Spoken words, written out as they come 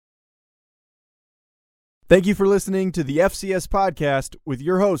Thank you for listening to the FCS podcast with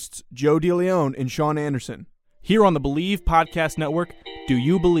your hosts, Joe DeLeon and Sean Anderson. Here on the Believe Podcast Network, do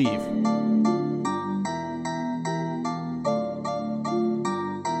you believe?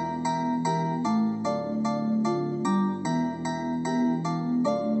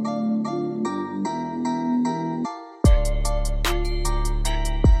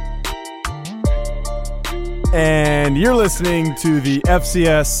 And you're listening to the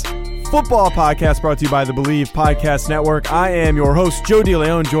FCS football podcast brought to you by the Believe Podcast Network. I am your host, Joe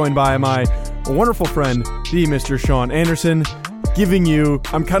DeLeon, joined by my wonderful friend, the Mr. Sean Anderson, giving you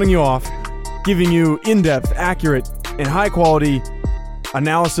in-depth, accurate, and high-quality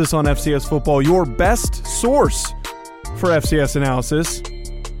analysis on FCS football, your best source for FCS analysis.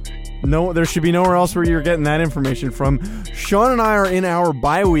 No, there should be nowhere else where you're getting that information from. Sean and I are in our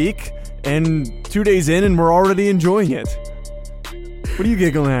bye week, and 2 days in, and we're already enjoying it. What are you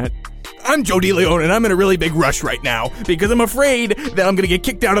giggling at? I'm Joe DeLeon, and I'm in a really big rush right now because I'm afraid that I'm going to get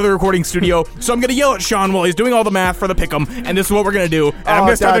kicked out of the recording studio, so I'm going to yell at Sean while he's doing all the math for the pick'em, and this is what we're going to do, and I'm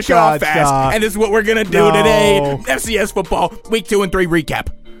going to start the show off fast, and this is what we're going to do today, FCS football, week 2 and 3 recap.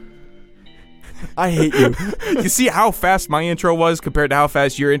 I hate you. You see how fast my intro was compared to how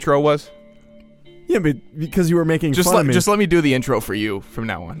fast your intro was? Yeah, but because you were making fun of me. Just let me do the intro for you from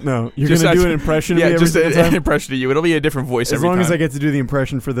now on. No, you're going to do an impression of me every single time? An impression of you. It'll be a different voice every time. As long as I get to do the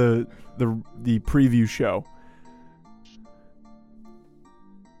impression for the preview show.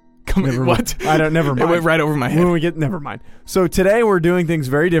 Never mind. Never mind. It went right over my head. Never mind. So today we're doing things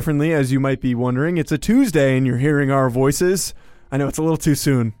very differently, as you might be wondering. It's a Tuesday and you're hearing our voices. I know it's a little too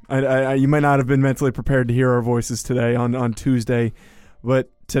soon. You might not have been mentally prepared to hear our voices today on Tuesday. But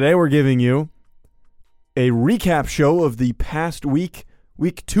today we're giving you a recap show of the past week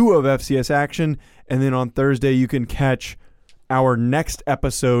 2 of FCS action, and then on Thursday you can catch our next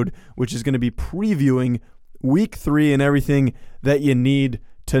episode, which is going to be previewing week 3 and everything that you need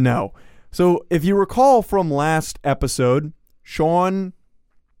to know. So if you recall from last episode, Sean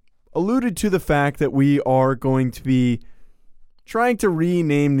alluded to the fact that we are going to be trying to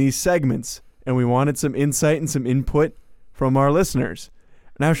rename these segments, and we wanted some insight and some input from our listeners.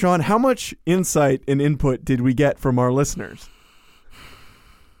 Now, Sean, how much insight and input did we get from our listeners?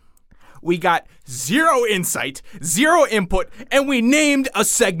 We got 0 insight, 0 input, and we named a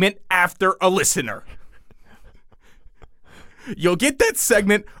segment after a listener. You'll get that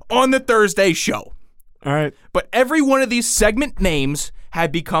segment on the Thursday show. All right. But every one of these segment names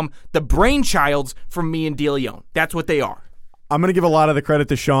had become the brainchilds from me and DeLeon. That's what they are. I'm going to give a lot of the credit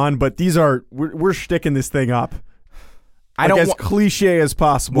to Sean, but we're sticking this thing up. As cliche as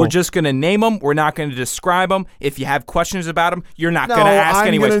possible. We're just going to name them. We're not going to describe them. If you have questions about them, you're not going to ask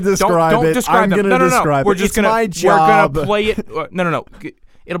anyways. Don't describe them. I'm going to describe it. We're just my job. We're going to play it. No.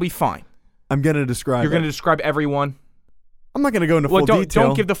 It'll be fine. I'm going to describe it. You're going to describe everyone? I'm not going to go into full detail.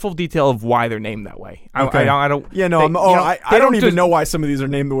 Don't give the full detail of why they're named that way. Okay. I don't. Yeah, no. I don't even know why some of these are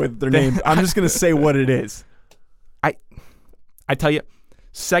named the way they're named. I'm just going to say what it is. I tell you,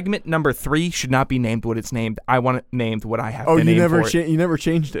 segment number 3 should not be named what it's named. I want it named what I have to name you never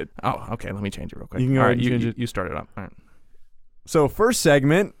changed it. Oh, okay. Let me change it real quick. You can go ahead and change it. You start it up. All right. So first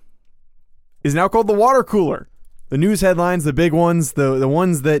segment is now called the water cooler. The news headlines, the big ones, the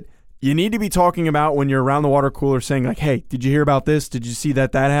ones that you need to be talking about when you're around the water cooler saying like, hey, did you hear about this? Did you see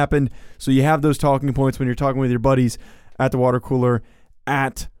that happened? So you have those talking points when you're talking with your buddies at the water cooler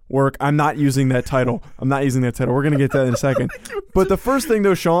at work. I'm not using that title. We're going to get to that in a second. But the first thing,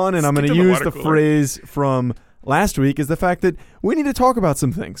 though, Sean, and I'm going to use the phrase from last week, is the fact that we need to talk about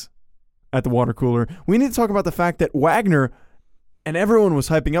some things at the water cooler. We need to talk about the fact that Wagner, and everyone was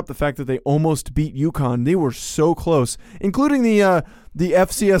hyping up the fact that they almost beat UConn. They were so close, including the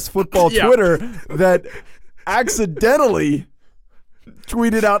FCS football Twitter that accidentally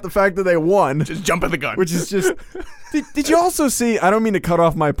tweeted out the fact that they won. Just jumping the gun. Which is just... Did you also see... I don't mean to cut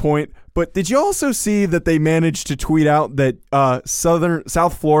off my point, but did you also see that they managed to tweet out that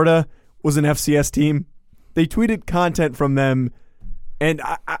South Florida was an FCS team? They tweeted content from them, and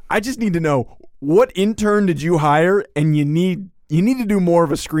I just need to know, what intern did you hire? And you need to do more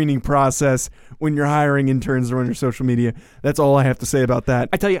of a screening process when you're hiring interns to run your social media. That's all I have to say about that.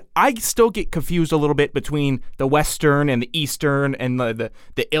 I tell you, I still get confused a little bit between the Western and the Eastern and the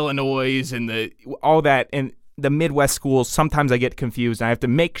Illinois and all that, and the Midwest schools. Sometimes I get confused, and I have to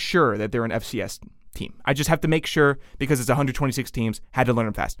make sure that they're an FCS team. I just have to make sure, because it's 126 teams, had to learn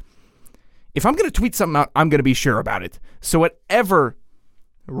them fast. If I'm going to tweet something out, I'm going to be sure about it. So whatever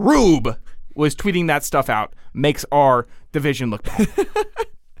Rube was tweeting that stuff out makes our division look bad.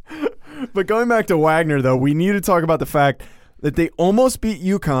 But going back to Wagner, though, we need to talk about the fact that they almost beat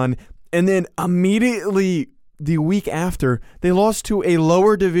UConn, And then immediately the week after, they lost to a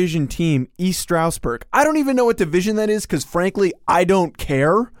lower division team, East Stroudsburg. I don't even know what division that is because, frankly, I don't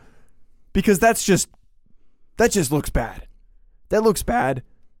care because that just looks bad. That looks bad.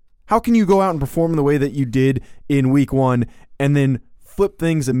 How can you go out and perform the way that you did in week 1 and then flip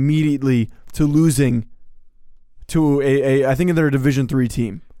things immediately to losing to I think they're a Division III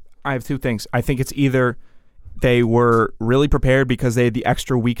team? I have two things. I think it's either they were really prepared because they had the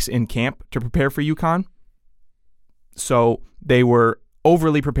extra weeks in camp to prepare for UConn. So they were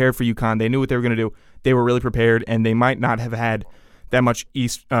overly prepared for UConn. They knew what they were going to do. They were really prepared, and they might not have had that much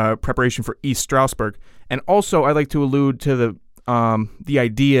preparation for East Stroudsburg. And also, I'd like to allude to the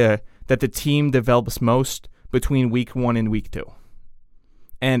idea that the team develops most between week 1 and week 2.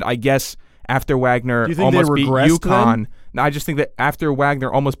 And I guess after Wagner almost beat UConn, I just think that after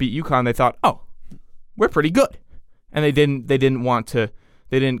Wagner almost beat UConn, they thought, oh, we're pretty good. And they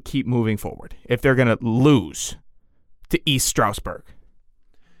didn't keep moving forward if they're going to lose to East Stroudsburg.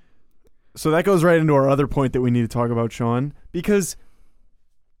 So that goes right into our other point that we need to talk about, Sean, because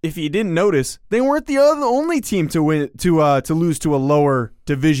if you didn't notice, they weren't the only team to win to lose to a lower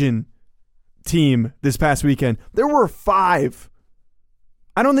division team this past weekend. There were 5.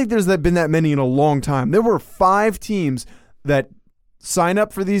 I don't think there's been that many in a long time. There were 5 teams that signed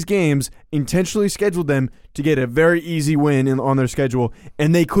up for these games, intentionally scheduled them to get a very easy win on their schedule,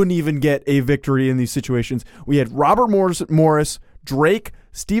 and they couldn't even get a victory in these situations. We had Robert Morris, Drake,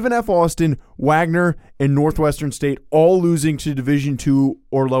 Stephen F. Austin, Wagner, and Northwestern State all losing to Division II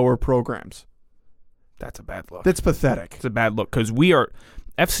or lower programs. That's a bad look. That's pathetic. It's a bad look because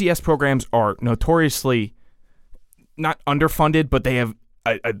FCS programs are notoriously not underfunded, but they have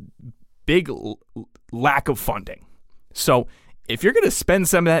a big lack of funding. So if you're going to spend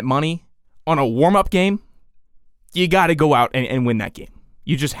some of that money on a warm-up game, you got to go out and win that game.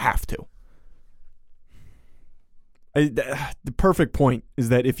 You just have to. The perfect point is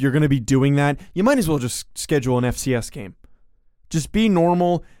that if you're going to be doing that, you might as well just schedule an FCS game. Just be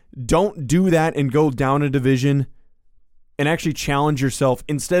normal. Don't do that and go down a division and actually challenge yourself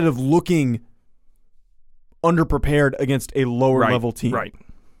instead of looking underprepared against a lower-level team. Right.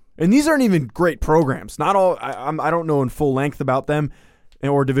 And these aren't even great programs. Not all. I don't know in full length about them,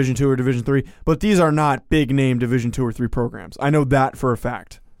 or Division II or Division III, but these are not big-name Division II or III programs. I know that for a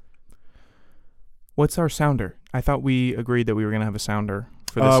fact. What's our sounder? I thought we agreed that we were going to have a sounder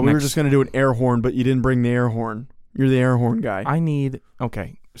for this. We were just going to do an air horn, but you didn't bring the air horn. You're the air horn guy.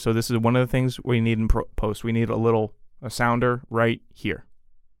 Okay, so this is one of the things we need in post. We need a sounder right here.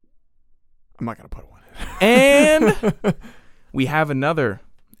 I'm not going to put one in. And we have another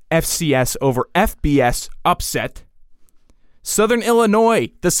FCS over FBS upset. Southern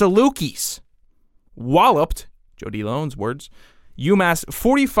Illinois, the Salukis, walloped, Joe DeLone's words, UMass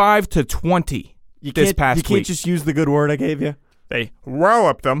 45-20 this past week. You can't just use the good word I gave you. They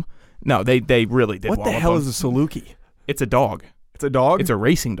walloped them. No, they really did. What the hell is a Saluki? It's a dog. It's a dog? It's a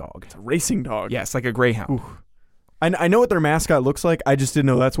racing dog. It's a racing dog. Yes, like a greyhound. Ooh. I know what their mascot looks like. I just didn't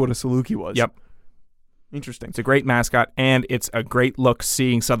know that's what a Saluki was. Yep. Interesting. It's a great mascot, and it's a great look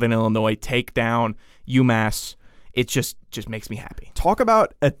seeing Southern Illinois take down UMass. It just makes me happy. Talk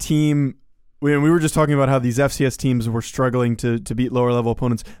about a team. We were just talking about how these FCS teams were struggling to beat lower-level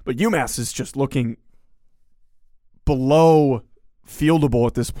opponents, but UMass is just looking below fieldable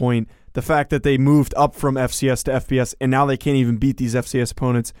at this point. The fact that they moved up from FCS to FBS, and now they can't even beat these FCS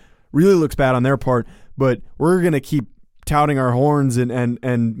opponents really looks bad on their part, but we're going to keep touting our horns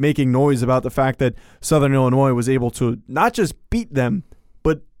and making noise about the fact that Southern Illinois was able to not just beat them,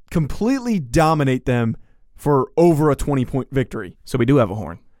 but completely dominate them for over a 20-point victory. So we do have a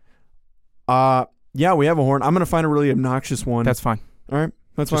horn. Yeah, we have a horn. I'm going to find a really obnoxious one. That's fine. All right.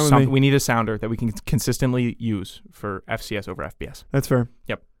 That's fine with me. We need a sounder that we can consistently use for FCS over FBS. That's fair.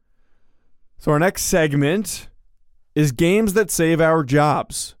 Yep. So our next segment is games that save our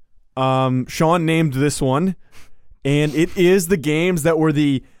jobs. Sean named this one, and it is the games that were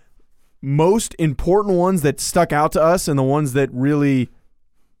the most important ones that stuck out to us and the ones that really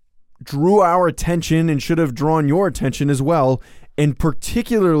drew our attention and should have drawn your attention as well. And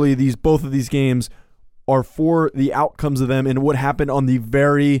particularly both of these games are for the outcomes of them and what happened on the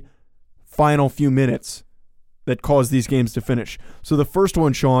very final few minutes that caused these games to finish. So the first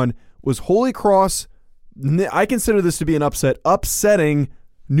one, Sean, was Holy Cross. I consider this to be an upset, upsetting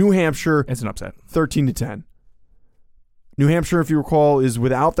New Hampshire. It's an upset. 13-10. New Hampshire, if you recall, is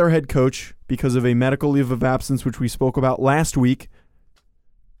without their head coach because of a medical leave of absence, which we spoke about last week.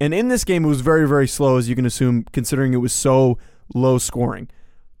 And in this game, it was very, very slow, as you can assume, considering it was so low scoring.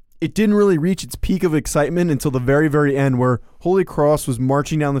 it didn't really reach its peak of excitement until the very, very end, where Holy Cross was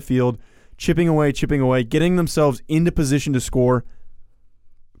marching down the field, chipping away, getting themselves into position to score.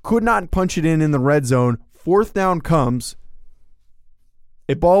 Could not punch it in the red zone. Fourth down comes.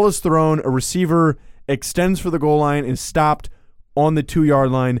 A ball is thrown. A receiver extends for the goal line and is stopped on the 2-yard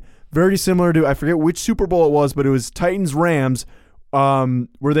line. Very similar to, I forget which Super Bowl it was, but it was Titans-Rams,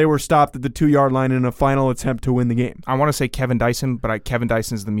 where they were stopped at the 2-yard line in a final attempt to win the game. I want to say Kevin Dyson, but Kevin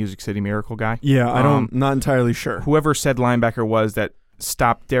Dyson's the Music City Miracle guy. Yeah, not entirely sure. Whoever said linebacker was that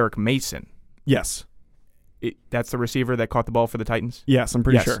stopped Derek Mason. Yes. That's the receiver that caught the ball for the Titans? Yes, I'm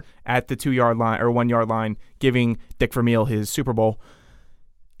pretty sure. At the 2-yard line or 1-yard line, giving Dick Vermeil his Super Bowl.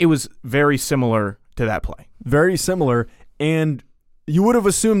 It was very similar to that play. Very similar, and you would have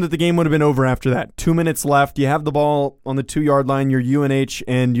assumed that the game would have been over after that. 2 minutes left. You have the ball on the 2-yard line. You're UNH,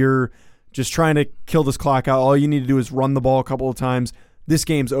 and you're just trying to kill this clock out. All you need to do is run the ball a couple of times. This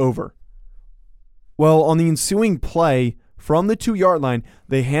game's over. Well, on the ensuing play from the 2-yard line,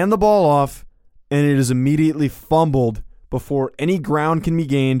 they hand the ball off, and it is immediately fumbled before any ground can be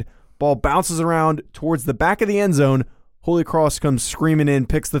gained. Ball bounces around towards the back of the end zone. Holy Cross comes screaming in,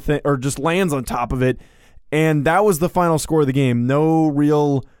 picks the thing, or just lands on top of it. And that was the final score of the game. No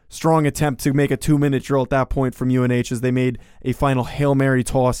real strong attempt to make a 2-minute drill at that point from UNH as they made a final Hail Mary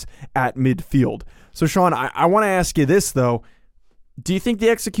toss at midfield. So, Sean, I want to ask you this, though. Do you think the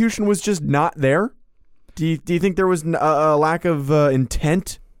execution was just not there? Do you think there was a lack of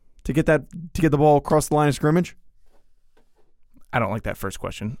intent to get the ball across the line of scrimmage? I don't like that first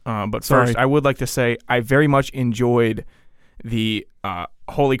question. But Sorry. First, I would like to say I very much enjoyed the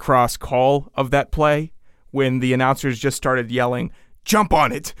Holy Cross call of that play when the announcers just started yelling, "Jump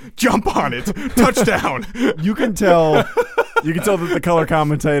on it! Jump on it! Touchdown!" You can tell that the color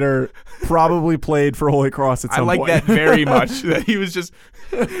commentator probably played for Holy Cross at some point. I like that very much. That he was just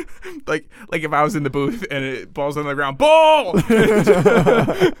like if I was in the booth and it ball's on the ground, ball.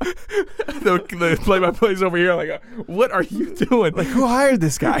 The play-by-play's over here, like, what are you doing? Like, who hired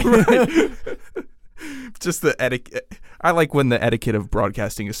this guy? Right. Just the etiquette. I like when the etiquette of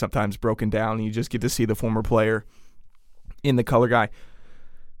broadcasting is sometimes broken down and you just get to see the former player in the color guy.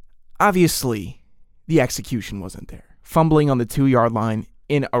 Obviously, the execution wasn't there. Fumbling on the 2-yard line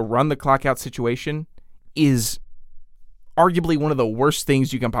in a run-the-clock-out situation is arguably one of the worst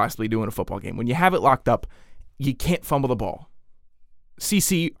things you can possibly do in a football game. When you have it locked up, you can't fumble the ball.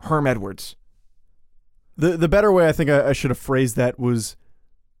 CC Herm Edwards. The better way I think I should have phrased that was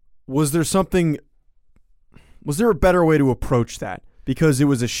there a better way to approach that? Because it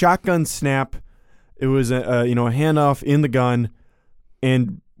was a shotgun snap, it was a handoff in the gun,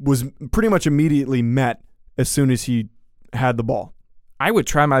 and was pretty much immediately met as soon as he had the ball. I would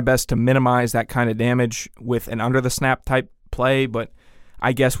try my best to minimize that kind of damage with an under the snap type play, but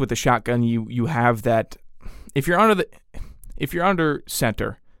I guess with the shotgun you have that. If you're under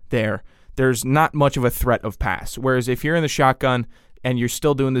center there's not much of a threat of pass. Whereas if you're in the shotgun and you're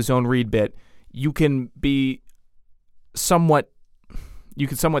still doing the zone read bit, you can somewhat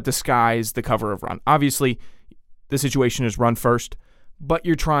disguise the cover of run. Obviously, the situation is run first, but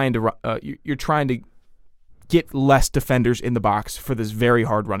you're trying to get less defenders in the box for this very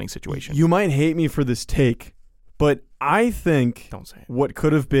hard running situation. You might hate me for this take, but I think Don't say it. What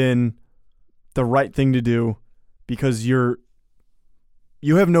could have been the right thing to do, because you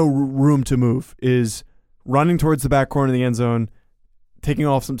have no room to move, is running towards the back corner of the end zone, taking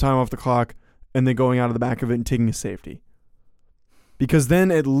off some time off the clock, and then going out of the back of it and taking a safety. Because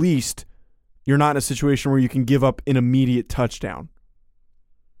then at least you're not in a situation where you can give up an immediate touchdown.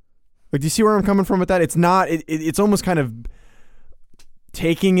 Like, do you see where I'm coming from with that? It's not. It's almost kind of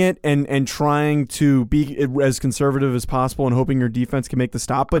taking it and trying to be as conservative as possible and hoping your defense can make the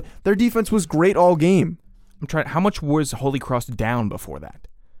stop. But their defense was great all game. I'm trying. How much was Holy Cross down before that?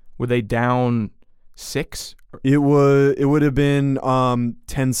 Were they down 6? It would have been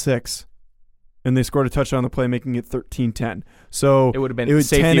 10-6. And they scored a touchdown on the play, making it 13-10. So it would have been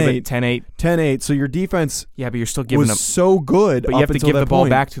safety 10-8. 10-8. So your defense but you're still giving them so good. But you have to give the ball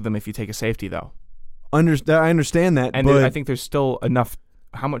back to them if you take a safety, though. I understand that. And but I think there's still enough.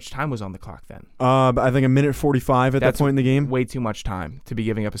 How much time was on the clock then? I think 1:45 at that point in the game. Way too much time to be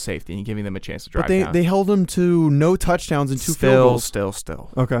giving up a safety and giving them a chance to drive down. But they held them to no touchdowns and 2 field goals.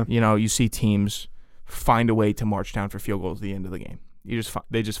 Still. Okay. You see teams find a way to march down for field goals at the end of the game.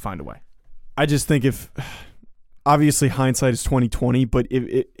 They just find a way. I just think obviously hindsight is 20/20, but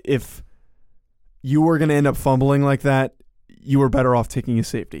if you were going to end up fumbling like that, you were better off taking a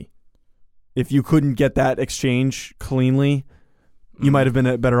safety. If you couldn't get that exchange cleanly, you might have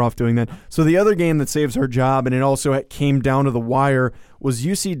been better off doing that. So the other game that saves her job, and it also came down to the wire, was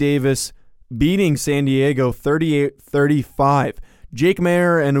UC Davis beating San Diego 38-35. Jake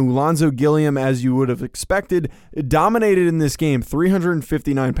Mayer and Alonzo Gilliam, as you would have expected, dominated in this game.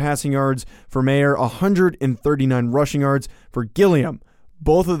 359 passing yards for Mayer, 139 rushing yards for Gilliam.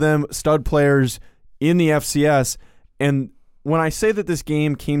 Both of them stud players in the FCS. And when I say that this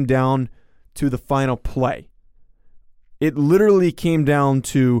game came down to the final play, it literally came down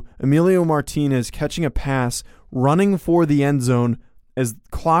to Emilio Martinez catching a pass, running for the end zone as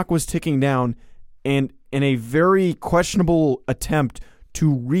clock was ticking down, and in a very questionable attempt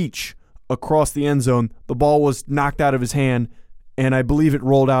to reach across the end zone, the ball was knocked out of his hand, and I believe it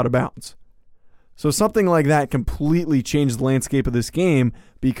rolled out of bounds. So something like that completely changed the landscape of this game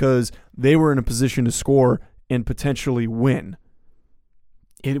because they were in a position to score and potentially win.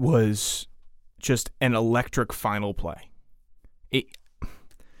 It was just an electric final play.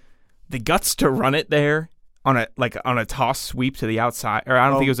 The guts to run it there on a toss sweep to the outside, or I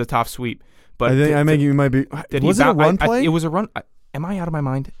don't think it was a toss sweep. But I think you might be. Was it a run play? It was a run. Am I out of my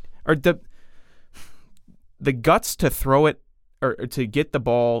mind? Or the guts to throw it or to get the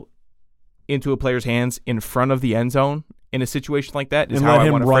ball into a player's hands in front of the end zone in a situation like that is and how let I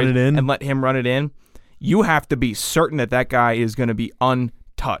him want to run phrase it in. And let him run it in. You have to be certain that guy is going to be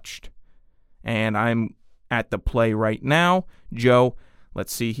untouched. And I'm at the play right now, Joe.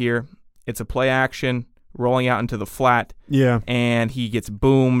 Let's see here. It's a play action. Rolling out into the flat, and he gets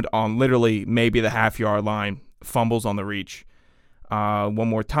boomed on literally maybe the half-yard line, fumbles on the reach. One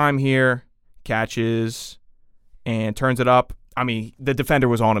more time here, catches, and turns it up. I mean, the defender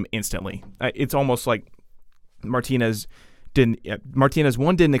was on him instantly. It's almost like Martinez didn't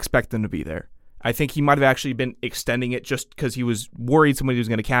expect them to be there. I think he might have actually been extending it just because he was worried somebody was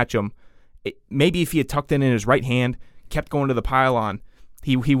going to catch him. Maybe if he had tucked it in his right hand, kept going to the pylon,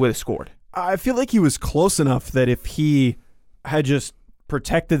 he would have scored. I feel like he was close enough that if he had just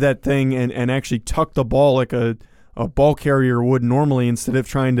protected that thing and actually tucked the ball like a ball carrier would normally instead of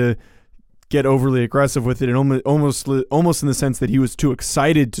trying to get overly aggressive with it, and almost in the sense that he was too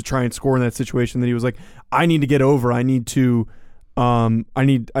excited to try and score in that situation, that he was like, I need to get over. I need to I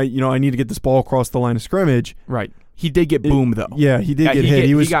need to get this ball across the line of scrimmage. Right. He did get boomed though. Yeah, he did get hit.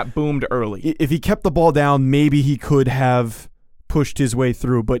 He got boomed early. If he kept the ball down, maybe he could have pushed his way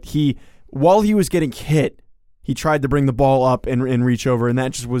through, but while he was getting hit, he tried to bring the ball up and reach over, and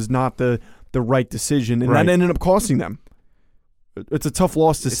that just was not the right decision, and that ended up costing them. It's a tough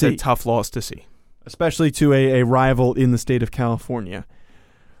loss to see. It's a tough loss to see. Especially to a rival in the state of California.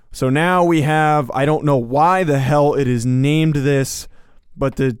 So now we have, I don't know why the hell it is named this,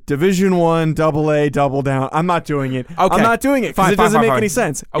 but the Division I AA Double Down. I'm not doing it. Okay. I'm not doing it because it doesn't make any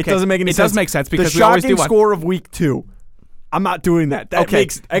sense. Okay. It doesn't make any sense. It does make sense because the we always do shocking score of Week 2. I'm not doing that. Okay,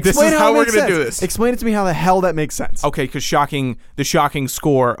 this is how we're going to do this. Explain it to me how the hell that makes sense. Okay, because the shocking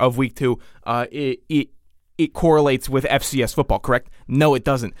score of Week 2, it correlates with FCS football, correct? No, it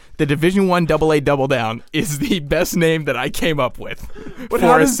doesn't. The Division I AA Double Down is the best name that I came up with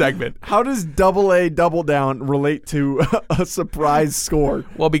for a segment. How does AA Double Down relate to a surprise score?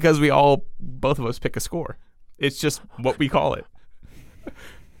 Well, because both of us pick a score. It's just what we call it.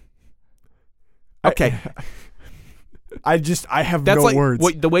 Okay. I have no words.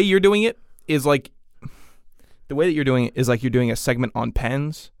 The way you're doing it is like you're doing a segment on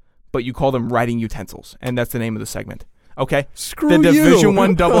pens, but you call them writing utensils, and that's the name of the segment. Okay? Screw the you. Division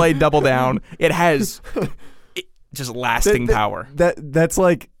I AA Double Down, it has just lasting power. That's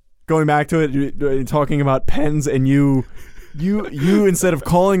like going back to it, talking about pens, and you instead of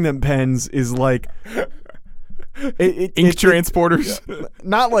calling them pens is like ink transporters.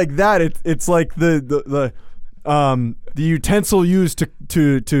 Not like that. It's like the utensil used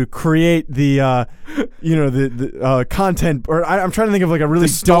to create the content, or I'm trying to think of like a really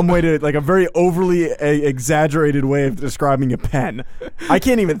dumb way to, like a very overly exaggerated way of describing a pen. I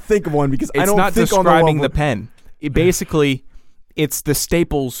can't even think of one because I don't think describing on the pen. Basically, it's the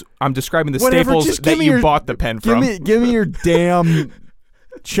staples. I'm describing the Whatever, staples that you bought the pen from. Give me your damn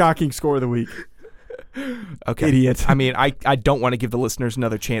shocking score of the week. Okay, idiot. I mean, I don't want to give the listeners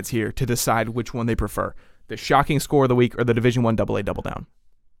another chance here to decide which one they prefer. The shocking score of the week or the Division I AA Double Down.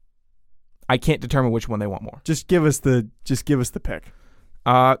 I can't determine which one they want more. Just give us the pick.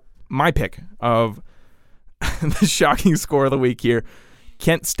 My pick of the shocking score of the week here.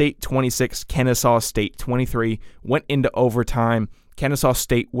 Kent State 26, Kennesaw State 23. Went into overtime. Kennesaw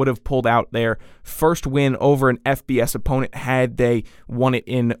State would have pulled out their first win over an FBS opponent had they won it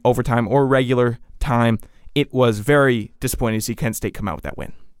in overtime or regular time. It was very disappointing to see Kent State come out with that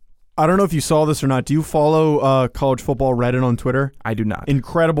win. I don't know if you saw this or not. Do you follow College Football Reddit on Twitter? I do not.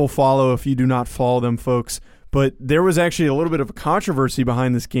 Incredible follow if you do not follow them, folks. But there was actually a little bit of a controversy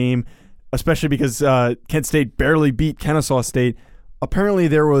behind this game, especially because Kent State barely beat Kennesaw State. Apparently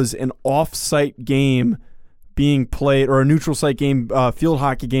there was an off-site game being played, or a neutral site game, field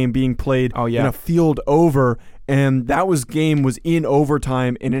hockey game being played in a field over, and that game was in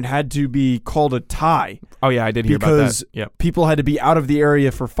overtime, and it had to be called a tie. Oh, yeah, I did hear about that. Because people had to be out of the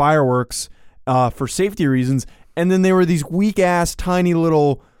area for fireworks for safety reasons, and then there were these weak-ass, tiny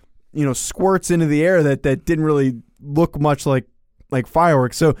little squirts into the air that didn't really look much like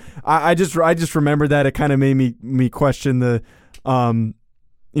fireworks. So I just remembered that. It kind of made me question the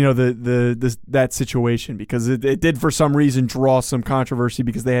that situation, because it did for some reason draw some controversy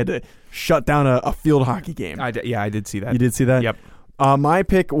because they had to shut down a field hockey game. I did see that. You did see that? Yep. My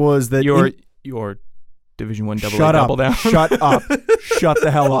pick was that your Division I Shut double down. Shut up. Shut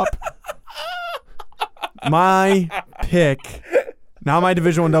the hell up. My pick, not my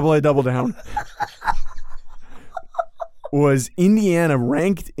Division I double down, was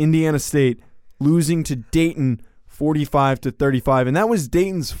ranked Indiana State losing to Dayton 45-35, and that was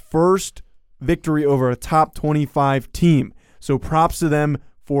Dayton's first victory over a top 25 team. So props to them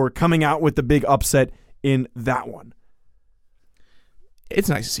for coming out with the big upset in that one. It's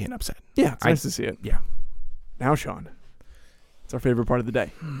nice to see an upset. Yeah, it's nice to see it. Yeah. Now, Sean, it's our favorite part of the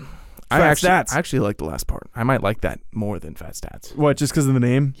day. I Stats. actually like the last part. I might like that more than Fat Stats. What, just because of the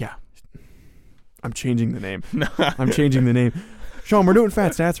name? Yeah. I'm changing the name. I'm changing the name. Sean, we're doing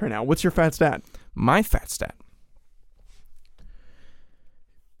Fat Stats right now. What's your Fat Stat? My Fat Stat.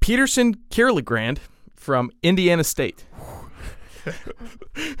 Peterson Kierlegrand from Indiana State.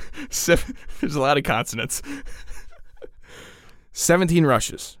 There's a lot of consonants. 17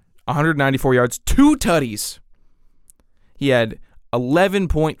 rushes, 194 yards, 2 tutties. He had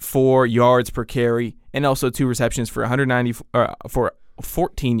 11.4 yards per carry, and also 2 receptions for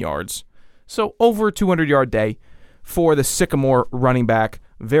 14 yards. So over a 200-yard day for the Sycamore running back.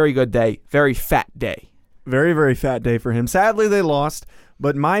 Very good day. Very fat day. Very, very fat day for him. Sadly, they lost.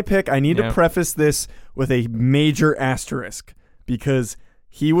 But my pick, I need to preface this with a major asterisk, because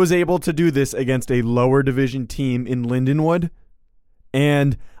he was able to do this against a lower division team in Lindenwood.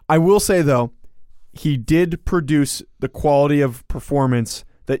 And I will say, though, he did produce the quality of performance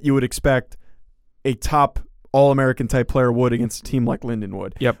that you would expect a top All-American type player would against a team like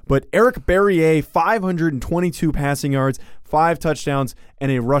Lindenwood. Yep. But Eric Barrier, 522 passing yards, 5 touchdowns,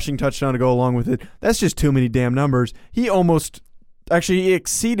 and a rushing touchdown to go along with it. That's just too many damn numbers. He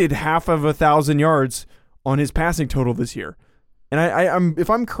exceeded half of 1,000 yards on his passing total this year. And I'm if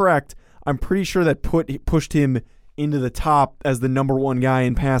I'm correct, I'm pretty sure that pushed him into the top as the number 1 guy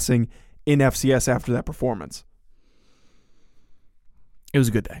in passing in FCS after that performance. It was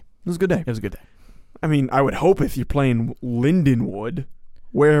a good day. It was a good day. It was a good day. I mean, I would hope if you're playing Lindenwood,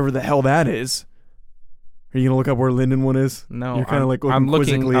 wherever the hell that is. Are you going to look up where Lindenwood is? No. You're kind of like I'm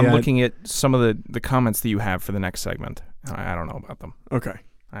looking at some of the comments that you have for the next segment. I don't know about them. Okay.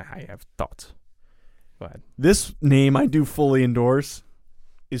 I have thoughts. Go ahead. This name I do fully endorse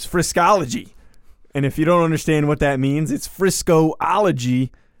is Friscology. And if you don't understand what that means, it's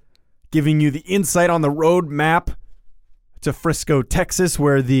Friscoology, giving you the insight on the road map to Frisco, Texas,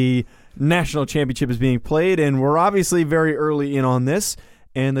 where the national championship is being played. And we're obviously very early in on this.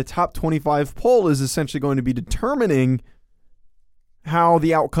 And the top 25 poll is essentially going to be determining how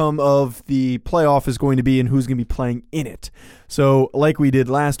the outcome of the playoff is going to be and who's going to be playing in it. So like we did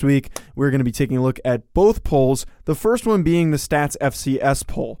last week, we're going to be taking a look at both polls, the first one being the Stats FCS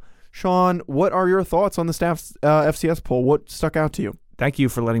poll. Sean, what are your thoughts on the Stats FCS poll? What stuck out to you? Thank you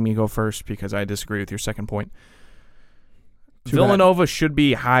for letting me go first, because I disagree with your second point. Villanova should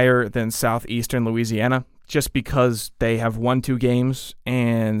be higher than Southeastern Louisiana, just because they have won 2 games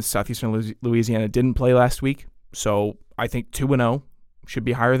and Southeastern Louisiana didn't play last week. So I think 2-0 should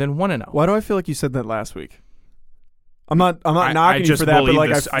be higher than 1-0. Why do I feel like you said that last week? I'm not knocking you for that, but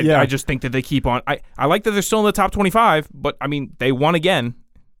like I just think that they keep on. I like that they're still in the top 25, but I mean they won again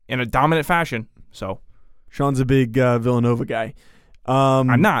in a dominant fashion. So Sean's a big Villanova guy.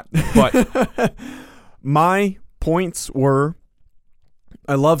 I'm not, but my points were,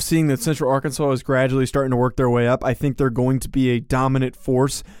 I love seeing that Central Arkansas is gradually starting to work their way up. I think they're going to be a dominant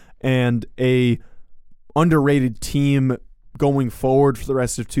force and a underrated team going forward for the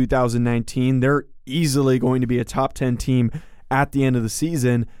rest of 2019. They're easily going to be a top 10 team at the end of the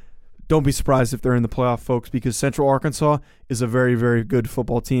season. Don't be surprised if they're in the playoff, folks, because Central Arkansas is a very, very good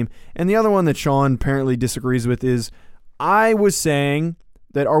football team. And the other one that Sean apparently disagrees with is, I was saying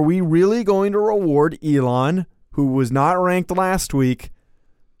that are we really going to reward Elon, who was not ranked last week,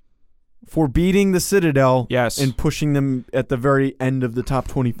 for beating the Citadel Yes. and pushing them at the very end of the top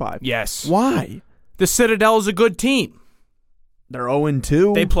 25. Yes. Why? The Citadel is a good team. They're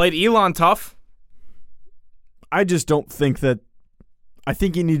 0-2. They played Elon tough. I just don't think that. I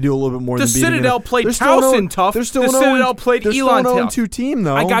think you need to do a little bit more The than beating Citadel them. played They're still Towson tough. They're still the Citadel played they're Elon still an tough. 0-2 team,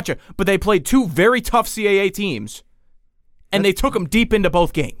 though. I gotcha. But they played two very tough CAA teams, and they took them deep into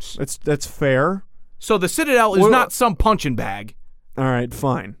both games. That's fair. So the Citadel is not some punching bag. All right,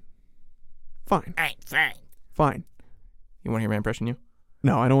 fine. Fine. All right, fine. Fine. You want to hear my impression, you?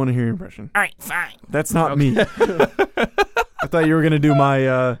 No, I don't want to hear your impression. All right, fine. That's not me. I thought you were going to do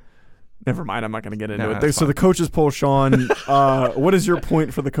my... Never mind, I'm not going to get into No, it. that's So the coach's poll, Sean, what is your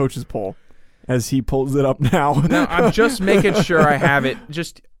point for the coach's poll as he pulls it up now? No, I'm just making sure I have it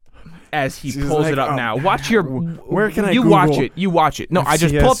just as he She's pulls like, it up oh, now. Watch your... Where can I You Google watch it. You watch it. No, I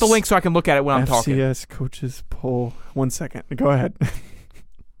just pull up the FCS link so I can look at it when I'm talking. FCS coach's poll. 1 second. Go ahead.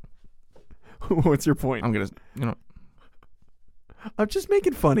 What's your point? I'm going to... I'm just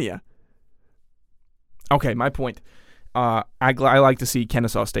making fun of you. Okay, my point. I like to see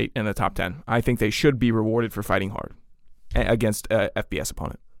Kennesaw State in the top 10. I think they should be rewarded for fighting hard against a FBS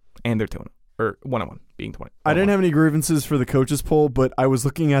opponent. And they're 2-1. Or 1-1, being 20. I didn't have any grievances for the coaches poll, but I was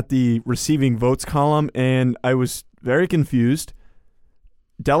looking at the receiving votes column, and I was very confused.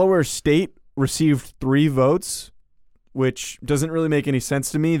 Delaware State received 3 votes, which doesn't really make any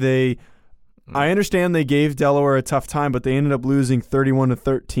sense to me. I understand they gave Delaware a tough time, but they ended up losing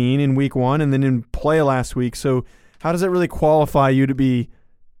 31-13 in week 1 and then in play last week. So how does that really qualify you to be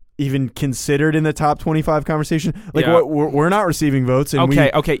even considered in the top 25 conversation? Like, Yeah. we're not receiving votes. And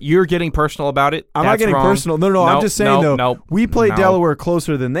Okay, you're getting personal about it. I'm not That's getting wrong. personal. No, I'm just saying, we played Delaware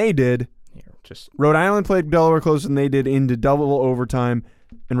closer than they did. Here, just Rhode Island played Delaware closer than they did into double overtime,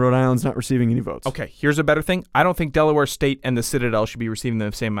 and Rhode Island's not receiving any votes. Okay, here's a better thing. I don't think Delaware State and the Citadel should be receiving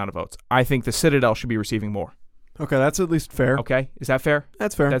the same amount of votes. I think the Citadel should be receiving more. Okay, that's at least fair. Okay, is that fair?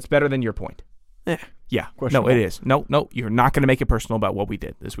 That's fair. That's better than your point. Yeah. No, Questionable. it is. No, you're not going to make it personal about what we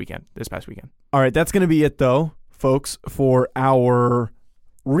did this past weekend. All right, that's going to be it, though, folks, for our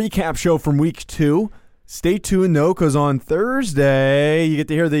recap show from week 2. Stay tuned, though, because on Thursday you get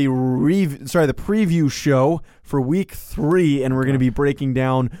to hear the preview show for week 3, and we're going to be breaking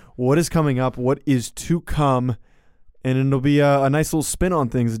down what is coming up, what is to come, and it'll be a nice little spin on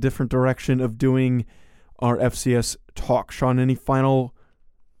things, a different direction of doing our FCS talk. Sean, any final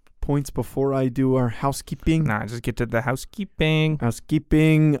points before I do our housekeeping? Nah, just get to the housekeeping.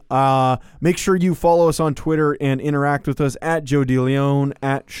 Make sure you follow us on Twitter and interact with us at Joe DeLeon,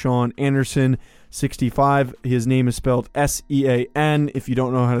 at Sean Anderson 65. His name is spelled Sean if you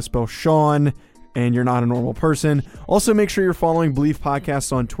don't know how to spell Sean and you're not a normal person. Also, make sure you're following Believe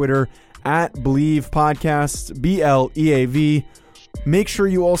Podcasts on Twitter at Believe Podcasts, BLEAV. Make sure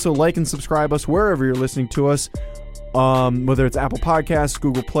you also like and subscribe us wherever you're listening to us. Whether it's Apple Podcasts,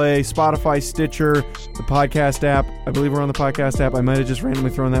 Google Play, Spotify, Stitcher, the podcast app. I believe we're on the podcast app. I might have just randomly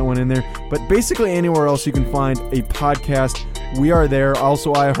thrown that one in there. But basically anywhere else you can find a podcast, we are there.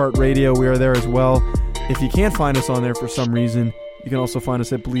 Also iHeartRadio, we are there as well. If you can't find us on there for some reason, you can also find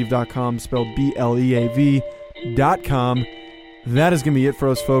us at Believe.com, spelled BLEAV.com. That is going to be it for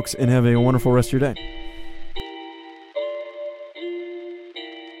us, folks, and have a wonderful rest of your day.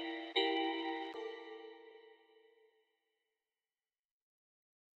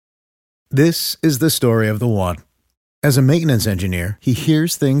 This is the story of the one. As a maintenance engineer, he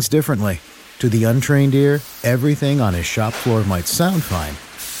hears things differently. To the untrained ear, everything on his shop floor might sound fine,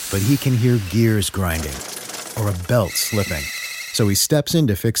 but he can hear gears grinding or a belt slipping. So he steps in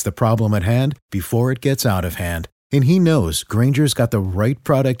to fix the problem at hand before it gets out of hand. And he knows Grainger's got the right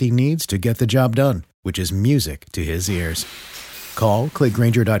product he needs to get the job done, which is music to his ears. Call, click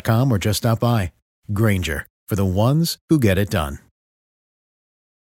Grainger.com, or just stop by. Grainger, for the ones who get it done.